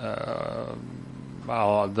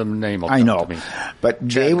name will come to me. But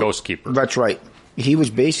Ghostkeeper. That's right. He was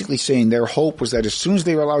basically saying their hope was that as soon as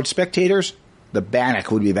they were allowed spectators, the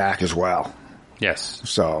Bannock would be back as well. Yes.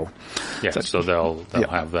 So they'll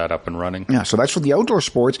have that up and running. Yeah, so that's for the outdoor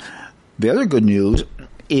sports. The other good news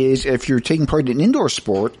is if you're taking part in an indoor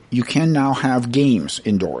sport, you can now have games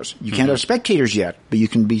indoors. You can't have spectators yet, but you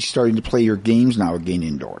can be starting to play your games now again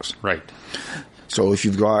indoors. Right. So if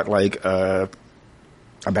you've got like a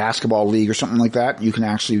basketball league or something like that, you can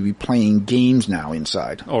actually be playing games now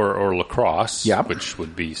inside. Or lacrosse, which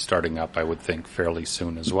would be starting up, I would think, fairly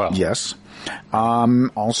soon as well. Yes.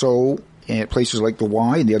 Also, at places like the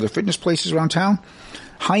Y and the other fitness places around town,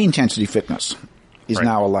 high-intensity fitness is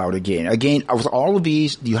now allowed again. Again, with all of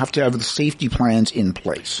these, you have to have the safety plans in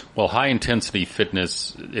place. Well, high-intensity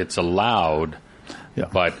fitness, it's allowed,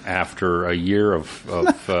 but after a year of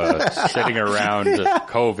sitting around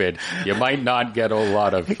COVID, you might not get a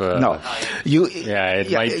lot of... it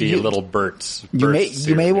might be little bursts.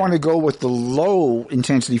 You may want to go with the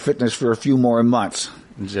low-intensity fitness for a few more months.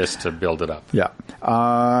 Just to build it up. Yeah.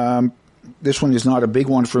 This one is not a big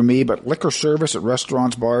one for me, but liquor service at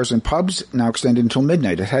restaurants, bars, and pubs now extended until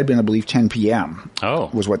midnight. It had been, I believe, 10 p.m.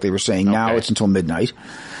 was what they were saying. Okay. Now it's until midnight.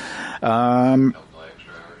 Yeah.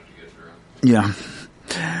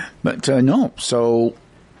 But no, so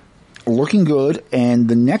looking good. And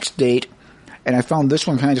the next date, and I found this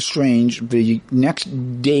one kind of strange, the next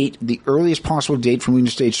date, the earliest possible date for moving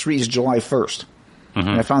to Stage 3 is July 1st.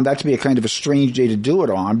 And I found that to be a kind of a strange day to do it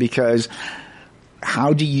on because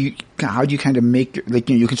how do you kind of make,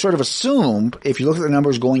 you can sort of assume, if you look at the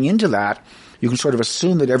numbers going into that, you can sort of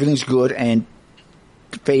assume that everything's good and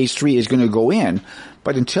Phase 3 is going to go in.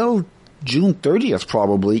 But until June 30th,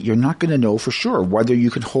 probably, you're not going to know for sure whether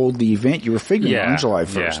you could hold the event you were figuring on July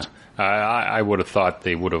 1st. Yeah. I would have thought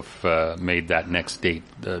they would have made that next date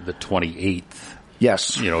the 28th.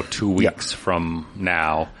 Yes. 2 weeks from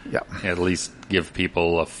now. Yeah. At least give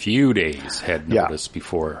people a few days head notice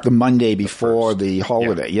before. The Monday before the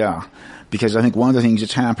holiday, yeah. Because I think one of the things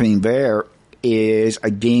that's happening there is,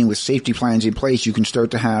 again, with safety plans in place, you can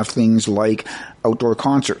start to have things like outdoor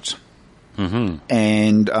concerts. Mm-hmm.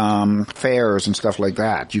 And fairs and stuff like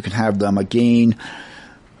that. You can have them again.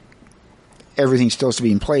 Everything still has to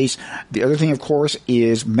be in place. The other thing, of course,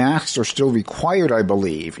 is masks are still required, I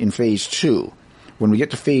believe, in Phase 2. When we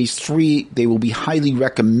get to Phase 3, they will be highly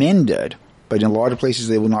recommended, but in a lot of places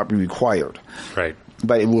they will not be required. Right.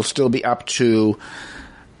 But it will still be up to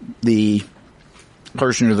the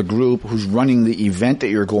person or the group who's running the event that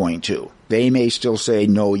you're going to. They may still say,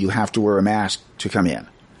 no, you have to wear a mask to come in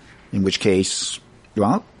which case,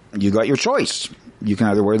 well, you got your choice. You can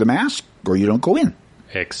either wear the mask or you don't go in.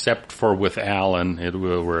 Except for with Alan,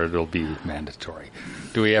 where it'll be mandatory.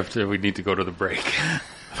 Do we need to go to the break?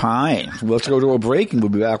 Fine. Let's go to a break, and we'll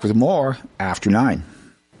be back with more after 9.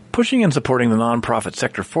 Pushing and supporting the nonprofit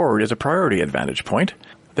sector forward is a priority at Vantage Point.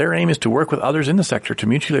 Their aim is to work with others in the sector to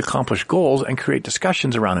mutually accomplish goals and create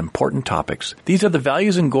discussions around important topics. These are the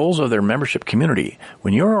values and goals of their membership community.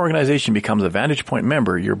 When your organization becomes a Vantage Point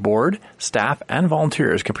member, your board, staff, and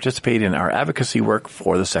volunteers can participate in our advocacy work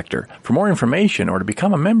for the sector. For more information or to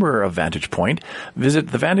become a member of Vantage Point, visit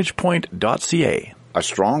thevantagepoint.ca. A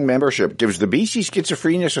strong membership gives the BC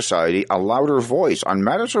Schizophrenia Society a louder voice on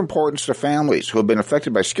matters of importance to families who have been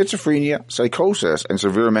affected by schizophrenia, psychosis, and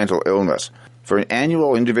severe mental illness. For an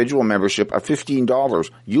annual individual membership of $15,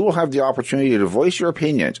 you will have the opportunity to voice your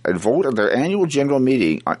opinions and vote at their annual general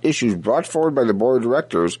meeting on issues brought forward by the board of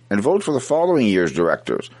directors and vote for the following year's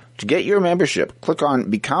directors. To get your membership, click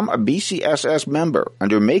on Become a BCSS member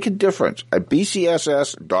under Make a Difference at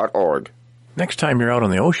bcss.org. Next time you're out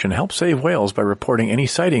on the ocean, help save whales by reporting any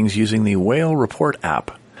sightings using the Whale Report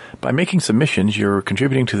app. By making submissions, you're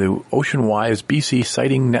contributing to the OceanWise BC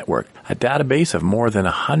Sighting Network, a database of more than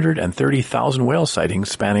 130,000 whale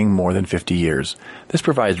sightings spanning more than 50 years. This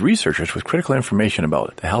provides researchers with critical information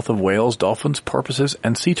about the health of whales, dolphins, porpoises,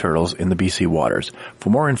 and sea turtles in the BC waters. For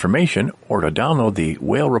more information or to download the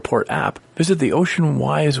Whale Report app, visit the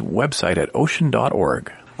OceanWise website at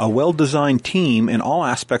ocean.org. A well-designed team in all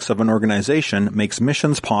aspects of an organization makes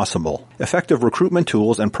missions possible. Effective recruitment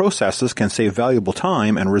tools and processes can save valuable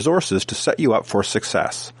time and resources to set you up for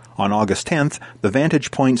success. On August 10th, the Vantage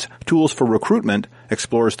Point's Tools for Recruitment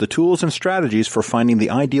explores the tools and strategies for finding the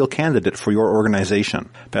ideal candidate for your organization.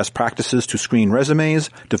 Best practices to screen resumes,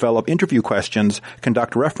 develop interview questions,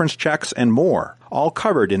 conduct reference checks, and more. All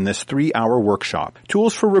covered in this 3-hour workshop.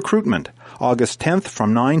 Tools for Recruitment, August 10th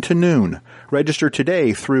from 9 to noon. Register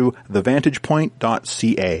today through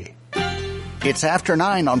thevantagepoint.ca. It's after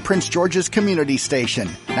 9 on Prince George's Community Station,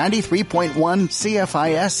 93.1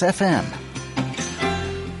 CFIS FM.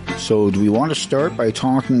 So do we want to start by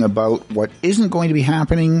talking about what isn't going to be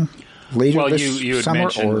happening later this summer? Well, you had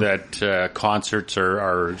mentioned that concerts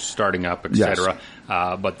are starting up, etc.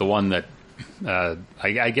 Yes. But the one that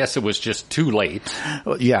I guess it was just too late.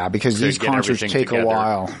 Well, yeah, because these concerts take together, a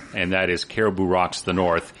while. And that is Caribou Rocks the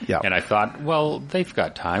North. Yeah. And I thought, well, they've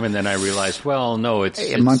got time. And then I realized, well, no, it's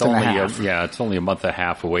a month and a half. It's only a month and a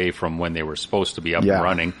half away from when they were supposed to be up and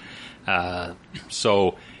running.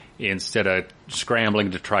 So instead of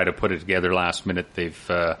scrambling to try to put it together last minute, they've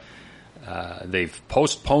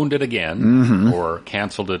postponed it again, or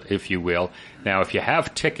canceled it, if you will. Now, if you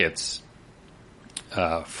have tickets,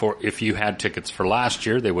 if you had tickets for last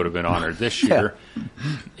year, they would have been honored this year.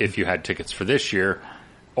 If you had tickets for this year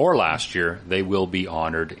or last year, they will be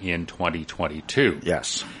honored in 2022.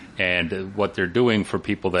 Yes. And what they're doing for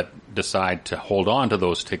people that decide to hold on to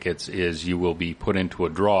those tickets is you will be put into a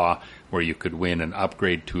draw where you could win an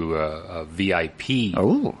upgrade to a VIP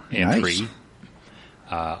entry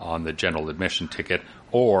on the general admission ticket,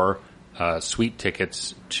 or suite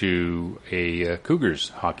tickets to a Cougars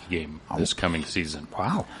hockey game this coming season.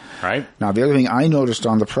 Wow. Right? Now, the other thing I noticed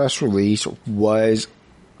on the press release was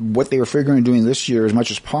what they were figuring on doing this year, as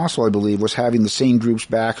much as possible, I believe, was having the same groups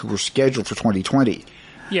back who were scheduled for 2020.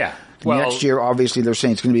 Yeah. Well, next year, obviously, they're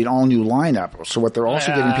saying it's going to be an all-new lineup. So what they're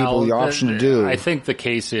also giving people the option to do... I think the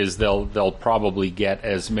case is they'll probably get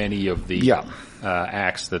as many of the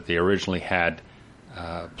acts that they originally had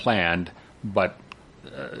planned, but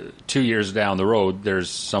 2 years down the road, there's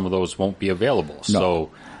some of those won't be available. No. So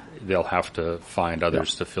they'll have to find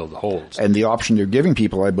others to fill the holes. And the option they're giving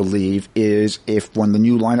people, I believe, is if when the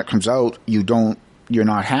new lineup comes out, you're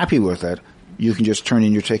not happy with it, you can just turn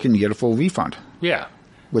in your ticket and get a full refund. Yeah.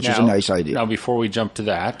 which is a nice idea. Now, before we jump to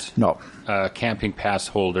that, no. Camping pass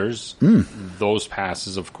holders, those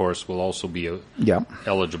passes, of course, will also be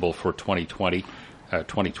eligible for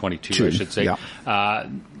 2022, I should say. Yeah.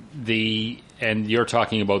 And you're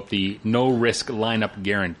talking about the no-risk lineup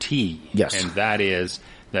guarantee. Yes. And that is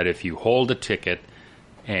that if you hold a ticket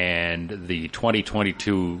and the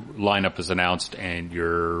 2022 lineup is announced and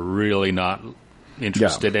you're really not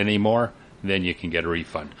interested anymore, then you can get a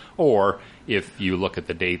refund. Or if you look at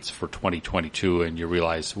the dates for 2022 and you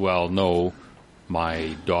realize, well, no,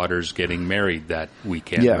 my daughter's getting married that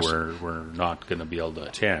weekend. Yes. We're not going to be able to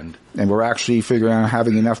attend. And we're actually figuring out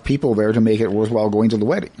having enough people there to make it worthwhile going to the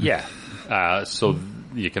wedding. Yeah. So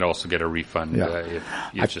you can also get a refund if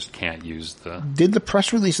you just can't use the... Did the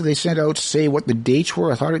press release that they sent out say what the dates were?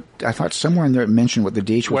 I thought somewhere in there it mentioned what the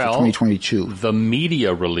dates were for 2022. The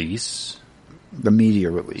media release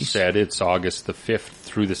said it's August the 5th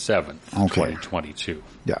through the 7th, 2022.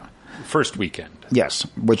 Yeah. First weekend. Yes,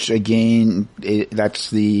 which again, that's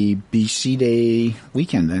the BC Day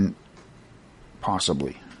weekend then,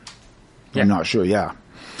 possibly. I'm not sure,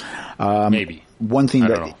 maybe. One thing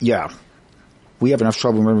we have enough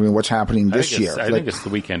trouble remembering what's happening this year. I think it's the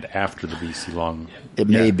weekend after the BC Long. It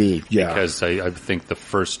may be, Because I think the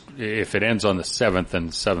first, if it ends on the 7th and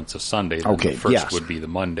the 7th's a Sunday, then the first would be the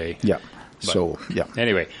Monday. Yeah.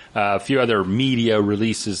 Anyway, a few other media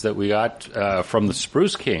releases that we got from the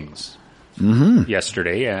Spruce Kings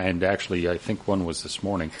yesterday, and actually I think one was this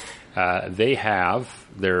morning. They have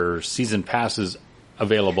their season passes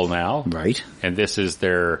available now. Right. And this is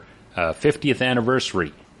their 50th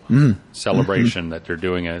anniversary celebration that they're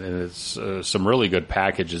doing. It's some really good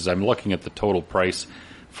packages. I'm looking at the total price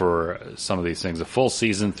for some of these things. A full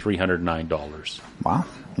season, $309. Wow.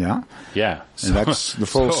 Yeah. Yeah. And that's the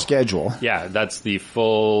full schedule. Yeah, that's the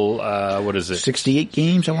full, what is it? 68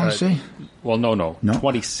 games, I want to say? Well, no.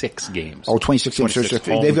 26 games. Oh, 26 games.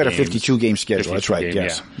 They've got a 52-game schedule. That's right,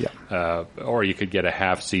 yes. Yeah. Or you could get a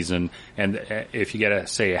half season. And if you get, a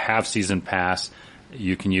half season pass,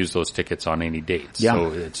 you can use those tickets on any date. Yeah.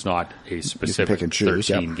 So it's not a specific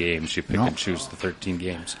 13 games. You pick and choose the 13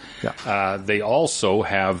 games. Yeah. They also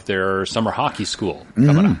have their summer hockey school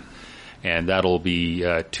coming up. And that'll be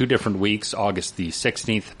 2 different weeks, August the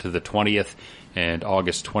 16th to the 20th and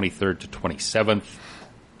August 23rd to 27th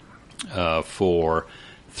for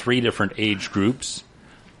 3 different age groups.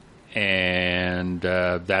 And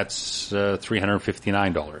that's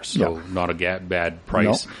 $359. So not a bad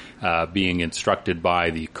price. No. Being instructed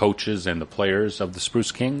by the coaches and the players of the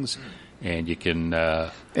Spruce Kings. And you can...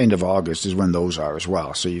 end of August is when those are as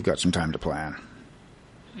well, so you've got some time to plan.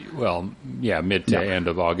 Well, mid to end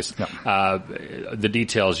of August. Yeah. The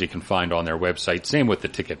details you can find on their website. Same with the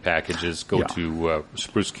ticket packages. Go to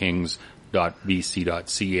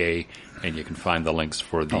sprucekings.bc.ca and you can find the links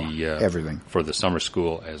for the everything for the summer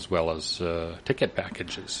school as well as ticket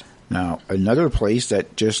packages. Now, another place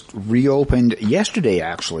that just reopened yesterday,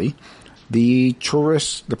 actually, the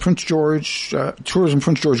Prince George Tourism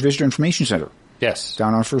Prince George Visitor Information Center. Yes.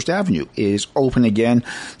 Down on First Avenue is open again.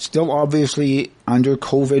 Still obviously under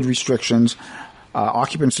COVID restrictions.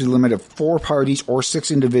 Occupancy limit of 4 parties or 6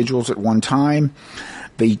 individuals at one time.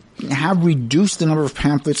 They have reduced the number of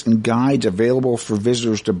pamphlets and guides available for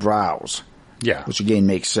visitors to browse. Yeah. Which again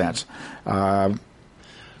makes sense. Well,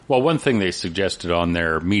 one thing they suggested on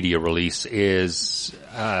their media release is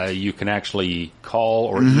you can actually call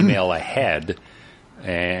or email ahead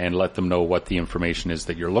and let them know what the information is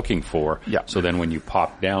that you're looking for. Yeah. So then when you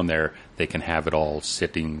pop down there, they can have it all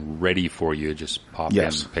sitting ready for you. Just pop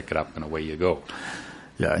in, pick it up, and away you go.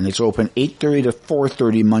 Yeah, and it's open 8:30 to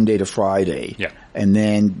 4:30 Monday to Friday. Yeah. And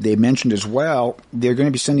then they mentioned as well, they're going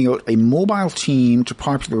to be sending out a mobile team to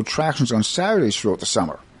popular attractions on Saturdays throughout the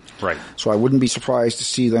summer. Right. So I wouldn't be surprised to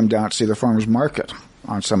see them down at, say, the Farmers Market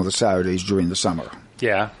on some of the Saturdays during the summer.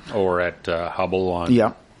 Yeah, or at Hubble on...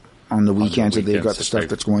 Yeah. On the weekends that they've got the stuff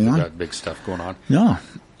that's going on. Got big stuff going on. No.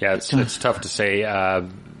 Yeah, it's tough to say.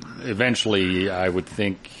 Eventually, I would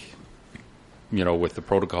think, with the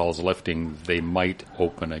protocols lifting, they might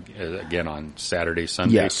open again on Saturday,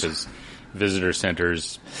 Sunday, because visitor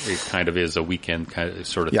centers, it kind of is a weekend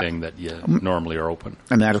sort of thing that you normally are open.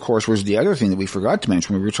 And that, of course, was the other thing that we forgot to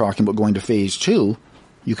mention when we were talking about going to Phase 2.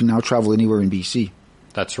 You can now travel anywhere in BC.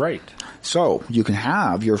 That's right. So you can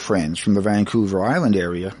have your friends from the Vancouver Island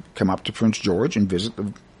area come up to Prince George and visit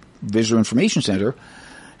the Visitor Information Center.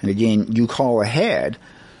 And again, you call ahead,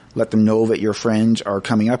 let them know that your friends are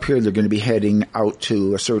coming up here. They're going to be heading out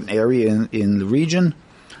to a certain area in the region.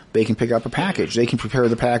 They can pick up a package. They can prepare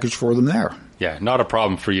the package for them there. Yeah, not a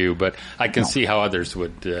problem for you, but I can see how others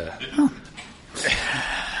would...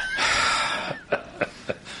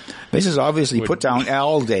 Mrs. obviously put down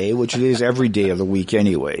all day, which it is every day of the week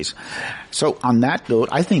anyways. So on that note,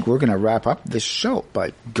 I think we're going to wrap up this show.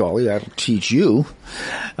 By golly, that'll teach you.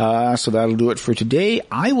 So that'll do it for today.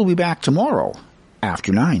 I will be back tomorrow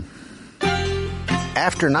after 9.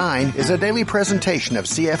 After 9 is a daily presentation of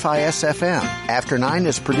CFIS-FM. After 9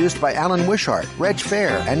 is produced by Alan Wishart, Reg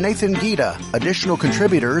Fair, and Nathan Gita. Additional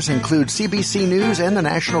contributors include CBC News and the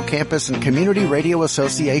National Campus and Community Radio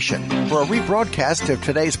Association. For a rebroadcast of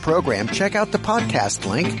today's program, check out the podcast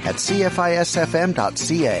link at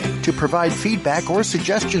cfisfm.ca. To provide feedback or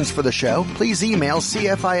suggestions for the show, please email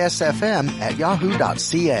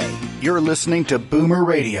cfisfm@yahoo.ca. You're listening to Boomer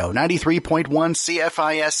Radio 93.1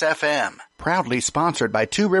 CFIS-FM. Proudly sponsored by Two Rivers